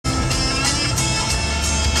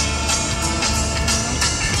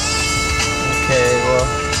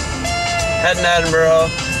Heading to Edinburgh.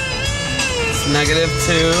 It's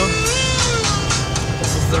 -2.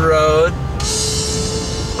 This is the road.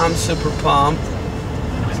 I'm super pumped.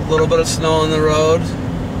 There's a little bit of snow on the road.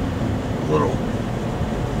 A little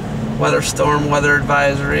weather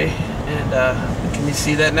advisory. And can you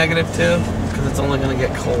see that -2? Because it's only going to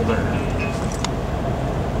get colder.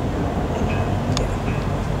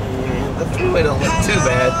 And the freeway don't look too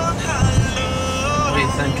bad. What do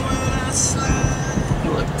you think?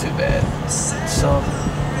 Don't look too bad. So,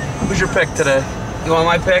 who's your pick today? You want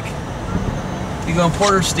my pick? You going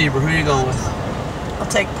Port or Stieber? Who are you going with? I'll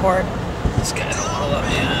take Port. This guy don't want to let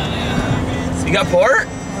me in. Yeah. You got Port?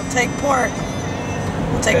 I'll take Port.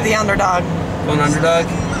 I'll take the underdog. Going underdog?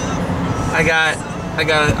 I got it.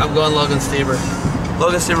 I'm going Logan Stieber.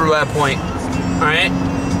 Logan Stieber by a point. Alright?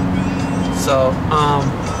 So,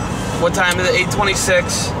 what time is it?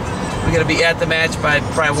 8:26. We gotta be at the match by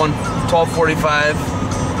probably 12:45.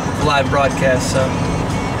 Live broadcast, so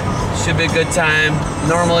should be a good time.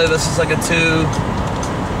 Normally this is like a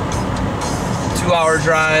two-hour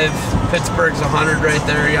drive. Pittsburgh's 100 right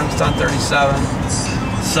there, Youngstown 37.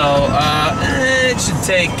 So it should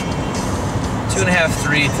take 2.5,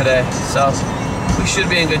 3 today. So we should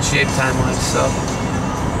be in good shape time-wise. So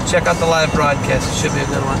check out the live broadcast. It should be a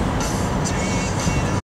good one.